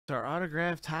our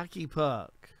autographed hockey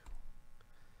puck.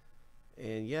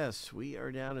 And yes, we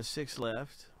are down to 6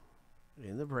 left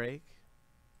in the break.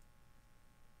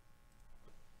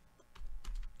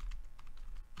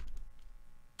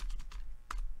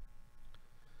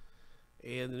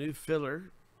 And the new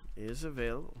filler is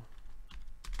available.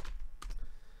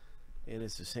 And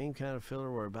it's the same kind of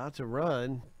filler we're about to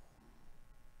run.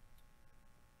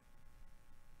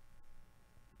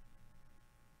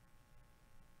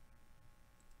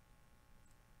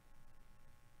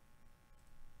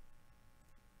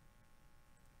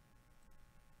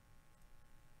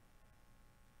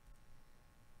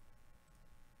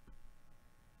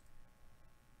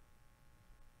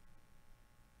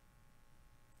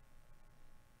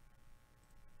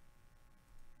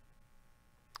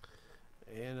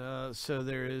 And so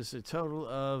there is a total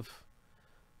of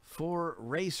 4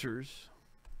 racers.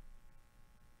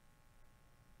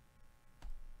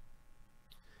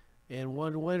 And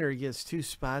one winner gets 2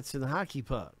 spots in the hockey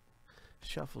puck.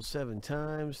 Shuffle 7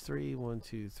 times. 3, 1,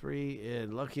 2, 3.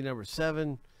 And lucky number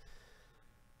 7.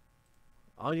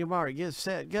 On your mark, get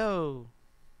set, go.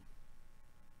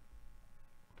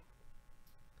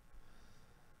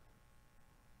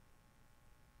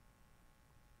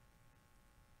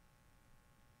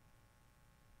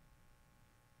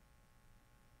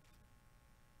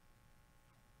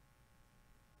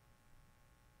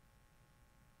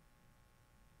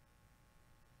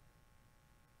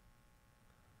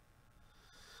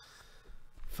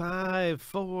 Five,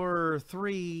 4,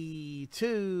 3,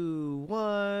 2,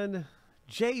 1.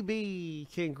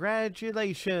 JB,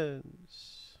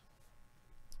 congratulations.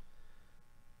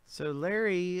 So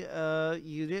Larry,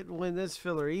 you didn't win this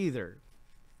filler either.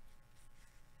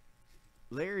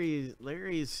 Larry's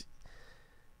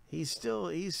he's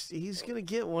gonna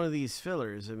get one of these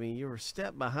fillers. I mean, you were a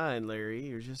step behind, Larry.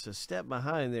 You're just a step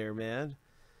behind there, man.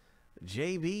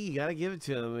 JB, you gotta give it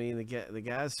to him. I mean, the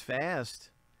guy's fast.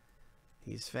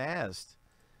 He's fast.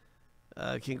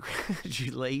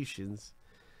 Congratulations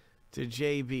to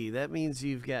JB. That means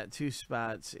you've got 2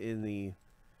 spots in the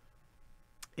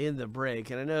break.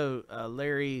 And I know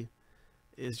Larry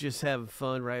is just having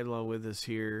fun right along with us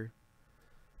here.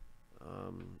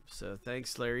 So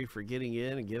thanks, Larry, for getting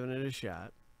in and giving it a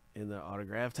shot in the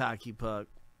autographed hockey puck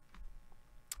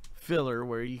filler,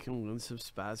 where you can win some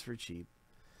spots for cheap.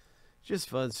 Just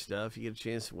fun stuff. You get a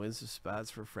chance to win some spots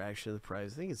for a fraction of the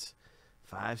price. I think it's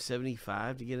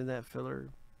 $5.75 to get in that filler.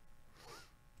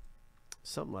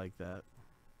 Something like that.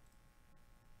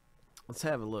 Let's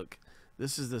have a look.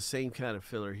 This is the same kind of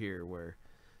filler here where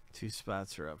 2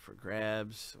 spots are up for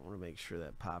grabs. I want to make sure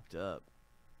that popped up.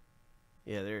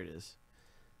 Yeah, there it is.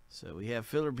 So we have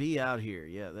filler B out here.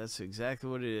 Yeah, that's exactly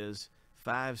what it is.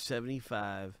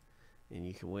 $5.75, and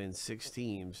you can win 6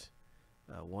 teams.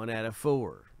 1 out of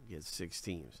 4 gets 6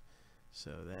 teams.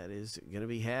 So that is going to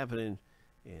be happening.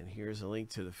 And here's a link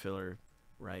to the filler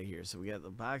right here. So we got the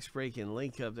box breaking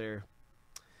link up there.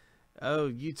 Oh,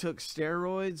 you took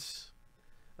steroids?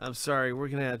 I'm sorry. We're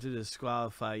going to have to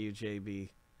disqualify you, JB.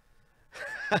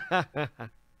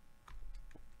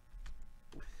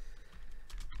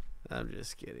 I'm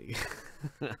just kidding.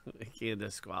 I can't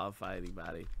disqualify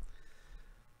anybody.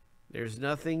 There's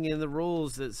nothing in the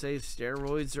rules that say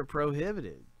steroids are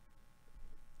prohibited.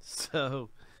 So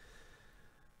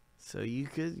you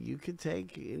could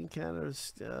take any kind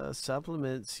of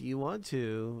supplements you want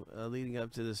to leading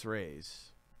up to this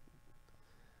race.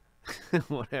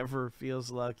 Whatever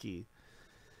feels lucky.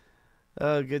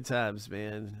 Oh, good times,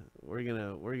 man. We're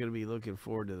gonna be looking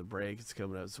forward to the break. It's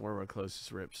coming up. It's one of our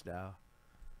closest rips now.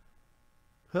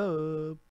 Hope.